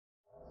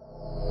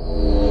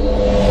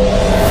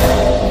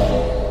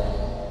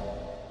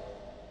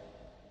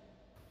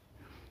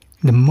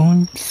The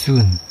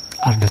monsoon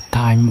are the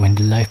time when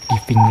the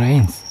life-giving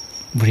rains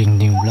bring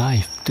new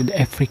life to the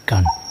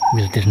African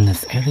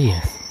wilderness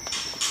areas,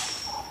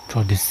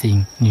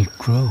 producing new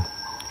growth,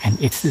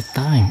 and it's the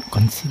time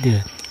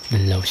considered the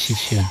low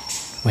season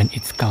when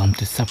it's come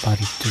to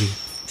safari tree.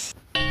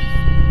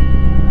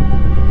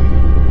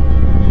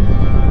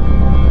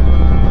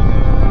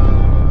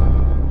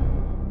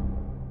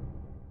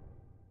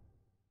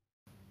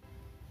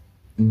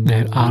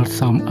 There are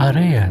some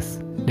areas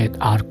that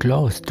are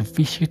closed to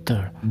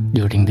visitors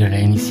during the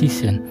rainy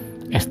season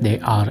as they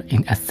are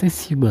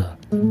inaccessible,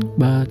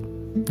 but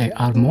there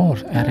are more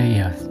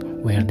areas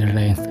where the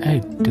rains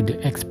add to the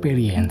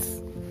experience.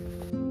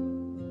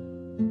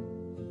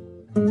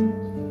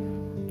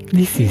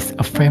 This is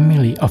a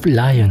family of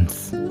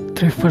lions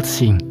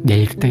traversing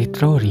their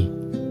territory.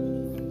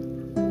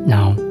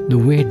 Now the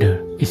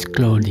weather is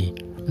cloudy,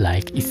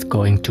 like it's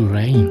going to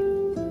rain.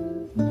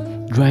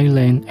 Dry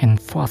land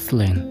and fast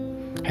land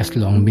has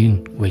long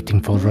been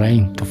waiting for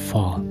rain to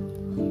fall.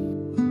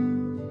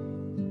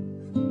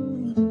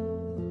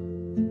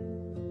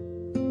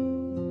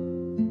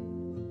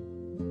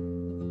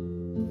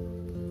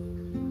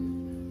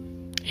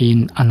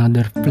 In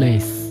another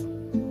place,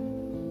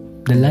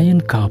 the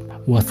lion cub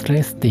was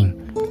resting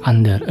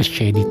under a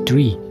shady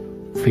tree,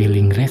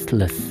 feeling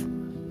restless.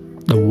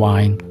 The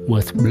wind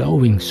was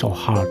blowing so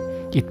hard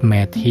it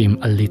made him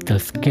a little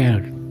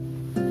scared.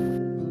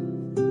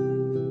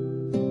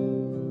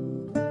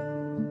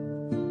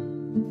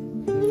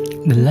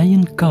 The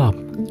lion cub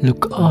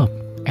looked up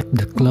at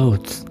the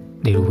clouds.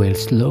 They were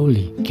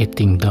slowly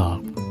getting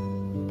dark.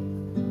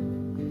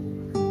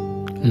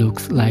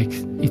 Looks like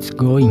it's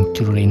going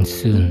to rain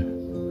soon.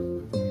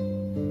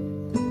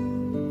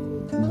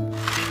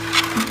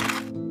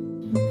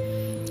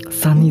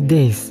 Sunny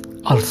days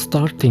are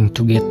starting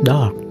to get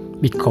dark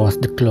because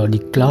the cloudy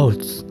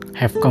clouds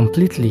have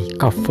completely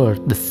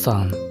covered the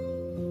sun.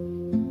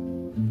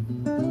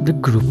 The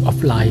group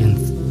of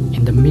lions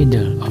in the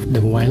middle of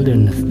the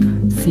wilderness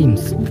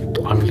seems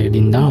to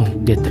already know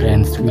that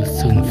rains will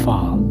soon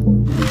fall.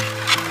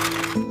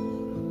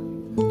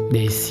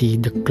 They see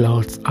the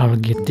clouds are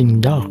getting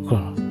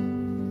darker.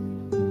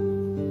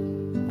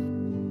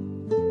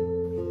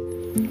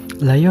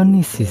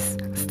 Lionesses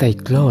stay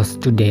close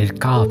to their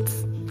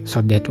cubs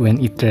so that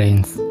when it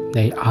rains,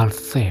 they are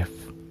safe.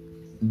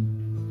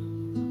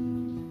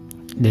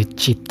 The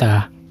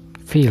cheetah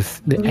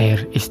feels the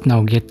air is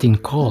now getting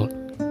cold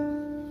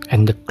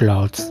and the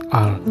clouds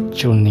are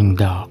turning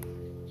dark.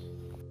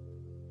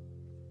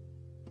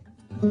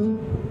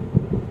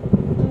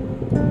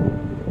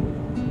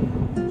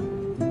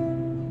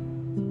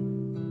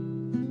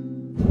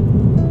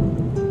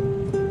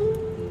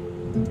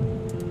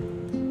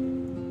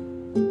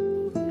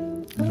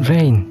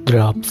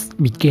 Raindrops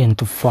began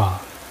to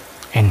fall,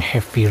 and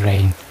heavy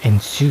rain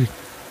ensued.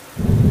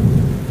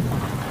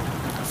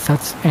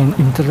 Such an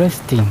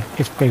interesting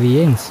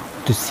experience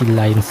to see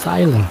lions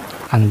silent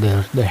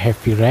under the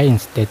heavy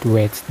rains that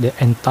wets the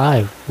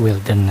entire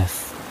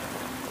wilderness.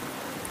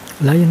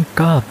 Lion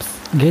cubs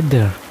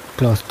gathered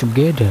close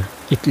together.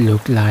 It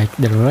looked like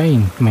the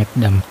rain made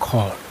them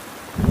cold.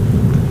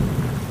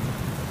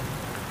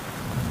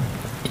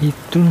 It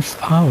turns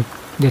out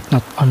that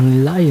not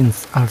only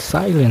lions are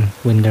silent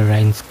when the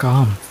rain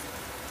comes.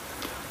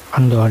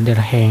 On the other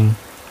hand,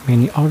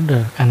 many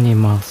other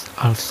animals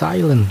are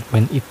silent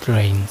when it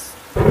rains.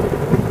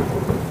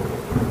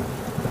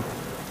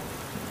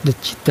 The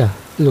cheetah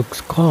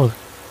looks cold.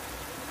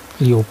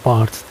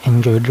 Leopards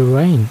enjoy the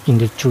rain in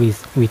the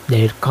trees with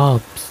their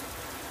cubs.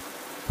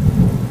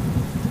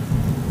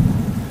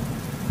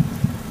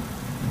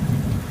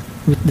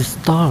 With the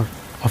start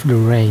of the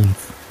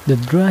rains, the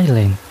dry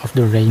land of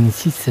the rainy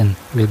season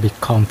will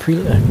become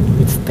filled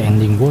with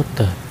standing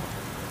water,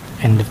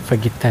 and the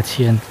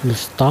vegetation will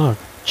start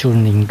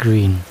turning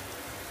green.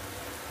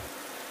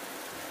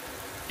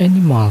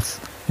 Animals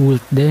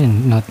would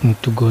then not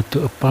need to go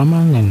to a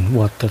permanent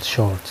water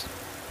source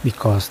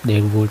because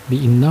there would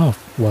be enough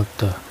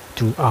water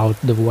throughout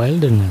the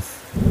wilderness,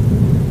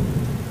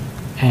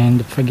 and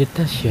the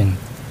vegetation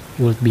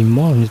would be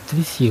more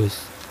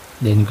nutritious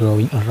than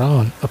growing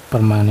around a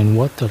permanent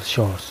water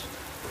source.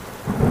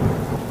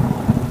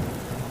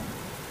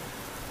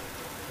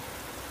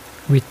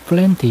 With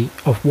plenty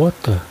of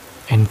water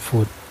and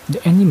food,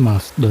 the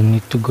animals don't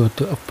need to go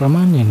to a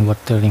permanent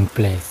watering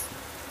place.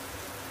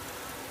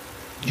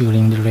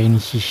 During the rainy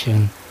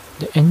season,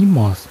 the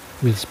animals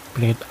will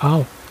spread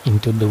out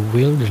into the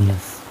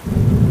wilderness.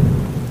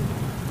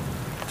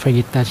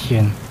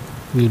 Vegetation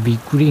will be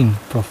green,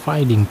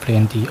 providing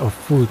plenty of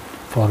food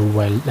for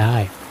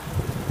wildlife.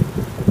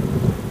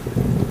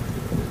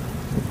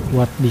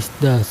 What this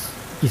does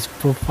is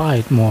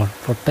provide more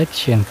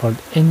protection for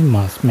the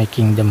animals,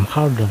 making them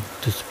harder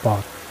to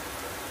spot.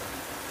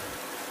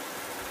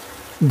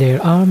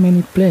 There are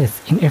many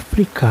places in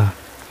Africa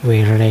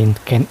where rain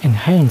can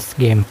enhance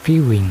game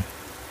viewing.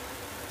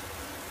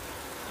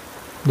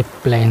 The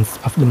plants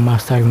of the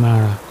Masai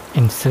Mara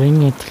and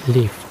Serengeti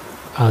live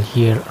all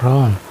year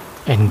round,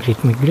 and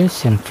great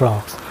migration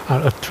frogs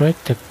are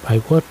attracted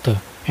by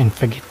water and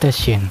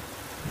vegetation.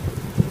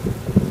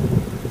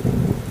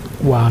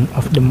 One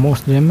of the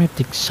most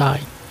dramatic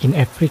sights in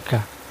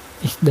Africa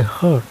is the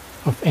herd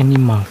of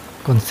animals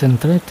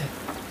concentrated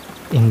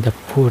in the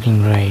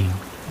pouring rain.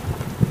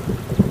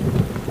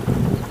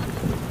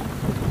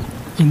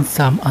 In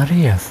some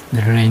areas,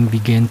 the rain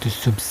began to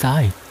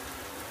subside.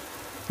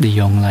 The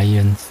young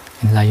lions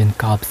and lion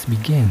cubs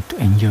began to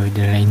enjoy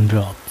the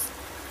raindrops.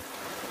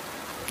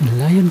 The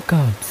lion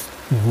cubs,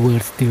 who were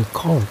still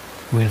cold,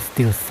 were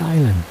still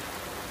silent.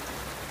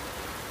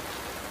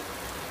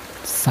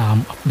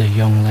 Some of the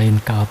young lion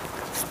cubs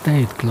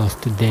stayed close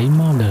to their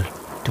mother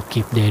to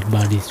keep their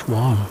bodies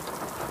warm.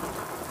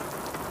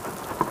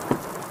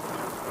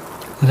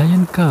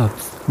 Lion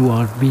cubs who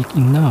are big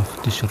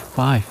enough to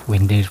survive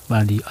when their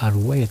bodies are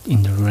wet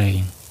in the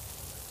rain.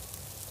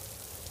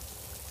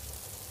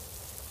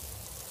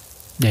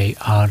 They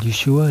are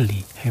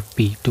usually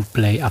happy to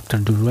play after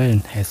the rain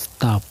has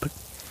stopped.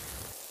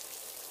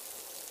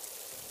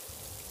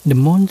 The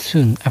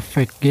monsoon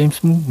affects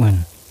game's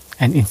movement,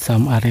 and in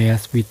some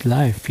areas with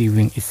live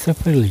viewing is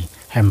severely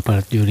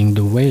hampered during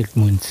the wet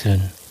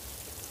monsoon.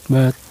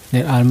 But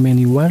there are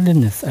many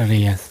wilderness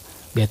areas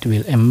that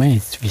will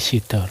amaze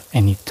visitors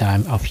any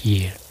time of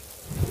year.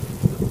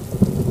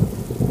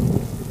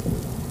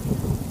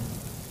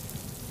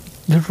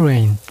 The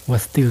rain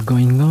was still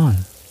going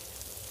on.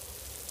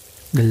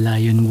 The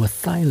lion was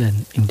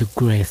silent in the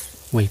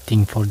grass,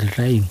 waiting for the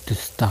rain to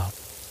stop.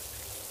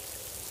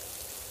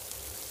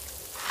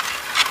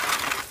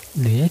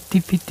 The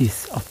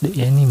activities of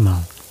the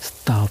animal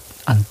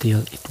stopped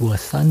until it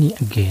was sunny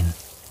again.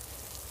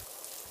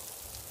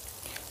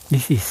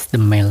 This is the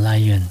male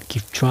lion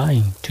keep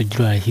trying to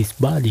dry his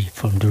body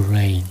from the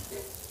rain.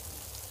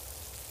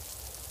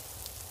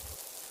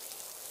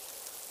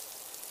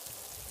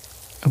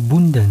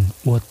 Abundant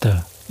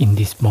water in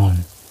this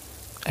pond.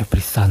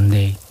 Every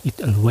Sunday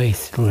it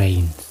always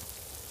rains.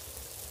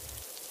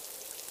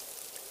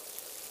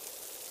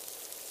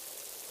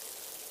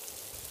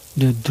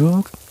 The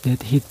drought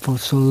that hit for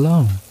so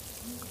long,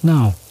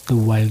 now the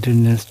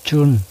wilderness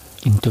turned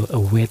into a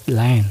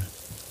wetland.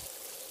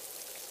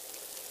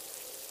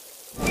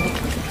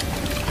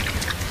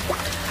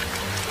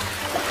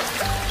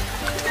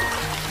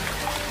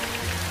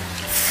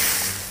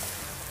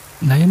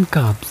 Lion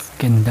cubs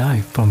can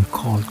die from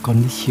cold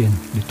conditions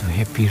due to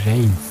heavy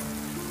rains.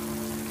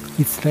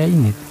 It's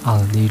rained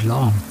all day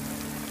long.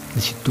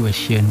 The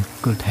situation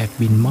could have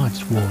been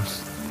much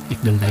worse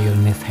if the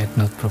lioness had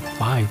not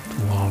provided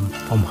warmth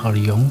from her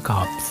young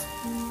cubs.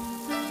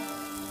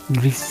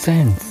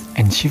 Incensed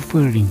and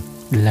shivering,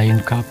 the lion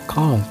cub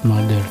called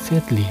mother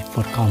sadly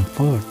for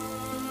comfort.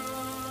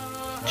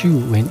 Two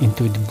went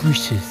into the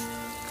bushes,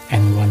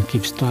 and one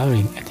keeps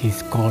staring at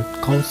his cold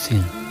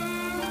cousin,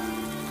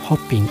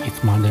 hoping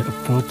its mother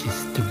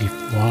approaches to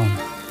give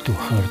warmth to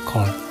her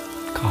cold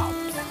cubs.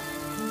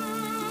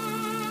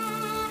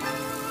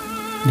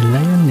 The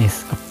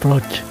lioness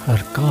approached her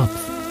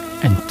cubs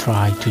and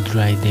tried to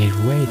dry their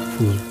wet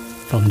fur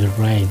from the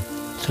rain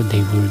so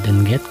they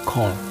wouldn't get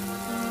cold.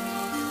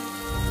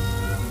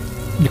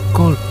 The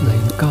cold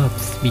lion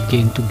cubs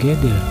began to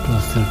gather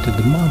closer to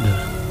the mother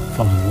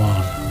for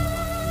warmth.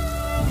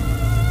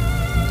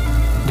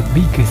 The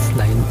biggest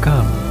lion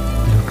cub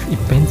looks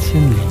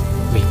impatiently,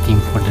 waiting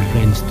for the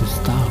rains to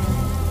stop.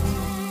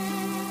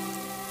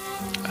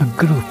 A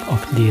group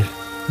of deer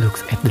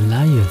looks at the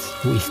lioness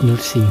who is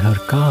nursing her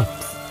cubs.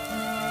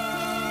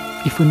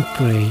 Even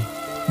prey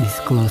this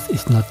close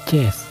is not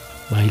chased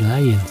by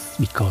lions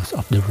because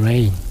of the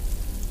rain.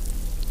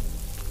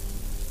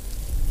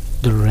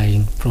 The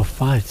rain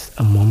provides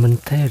a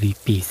momentary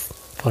peace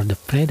for the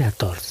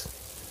predators,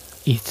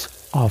 each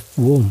of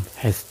whom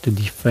has to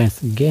defend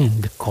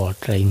against the cold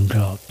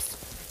raindrops.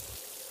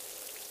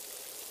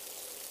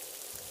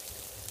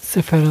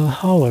 Several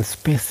hours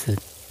passed.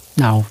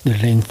 Now the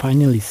rain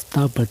finally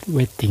stopped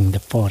wetting the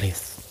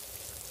forest.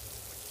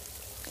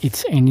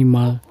 Each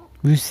animal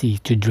busy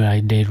to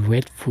dry their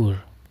wet fur.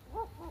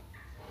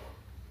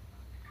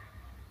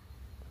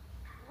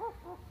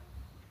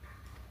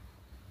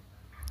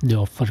 The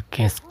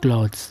overcast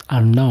clouds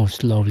are now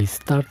slowly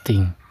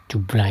starting to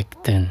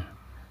brighten,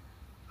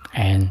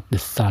 and the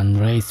sun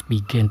rays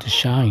begin to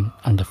shine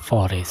on the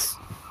forest.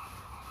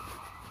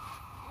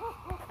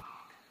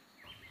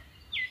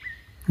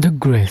 The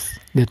grass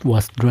that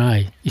was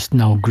dry is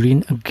now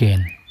green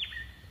again.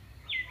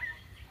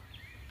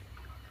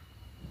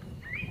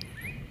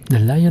 The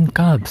lion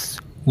cubs,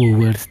 who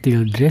were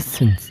still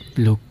dressing,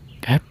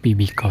 looked happy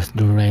because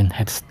the rain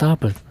had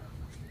stopped.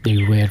 They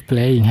were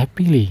playing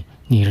happily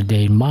near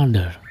their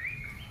mother.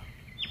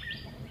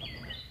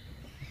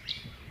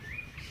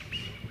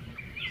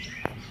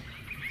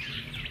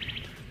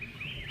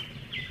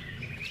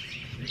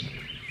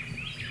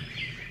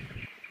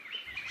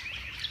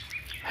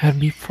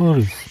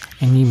 Herbivorous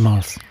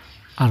animals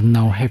are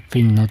now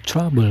having no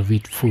trouble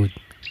with food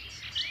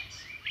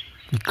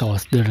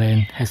because the rain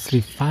has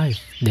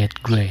revived that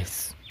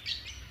grass.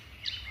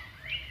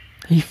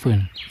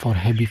 Even for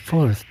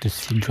herbivores to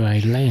see dry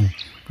land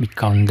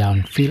become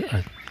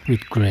down-filled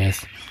with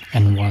grass,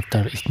 and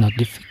water is not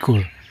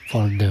difficult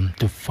for them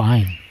to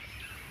find.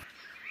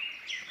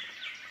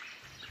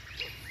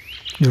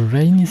 The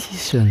rainy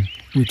season,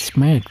 which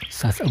made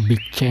such a big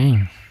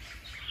change.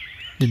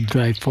 The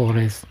dry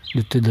forest,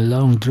 due to the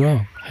long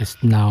drought, has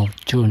now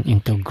turned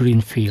into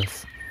green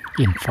fields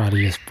in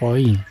various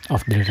points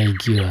of the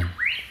region.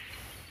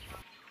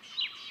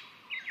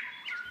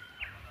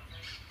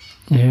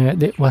 Yeah,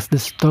 that was the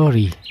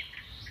story,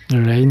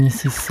 the rainy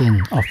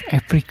season of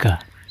Africa.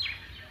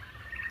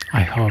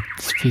 I hope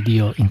this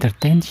video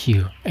entertains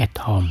you at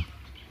home,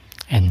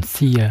 and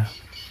see ya.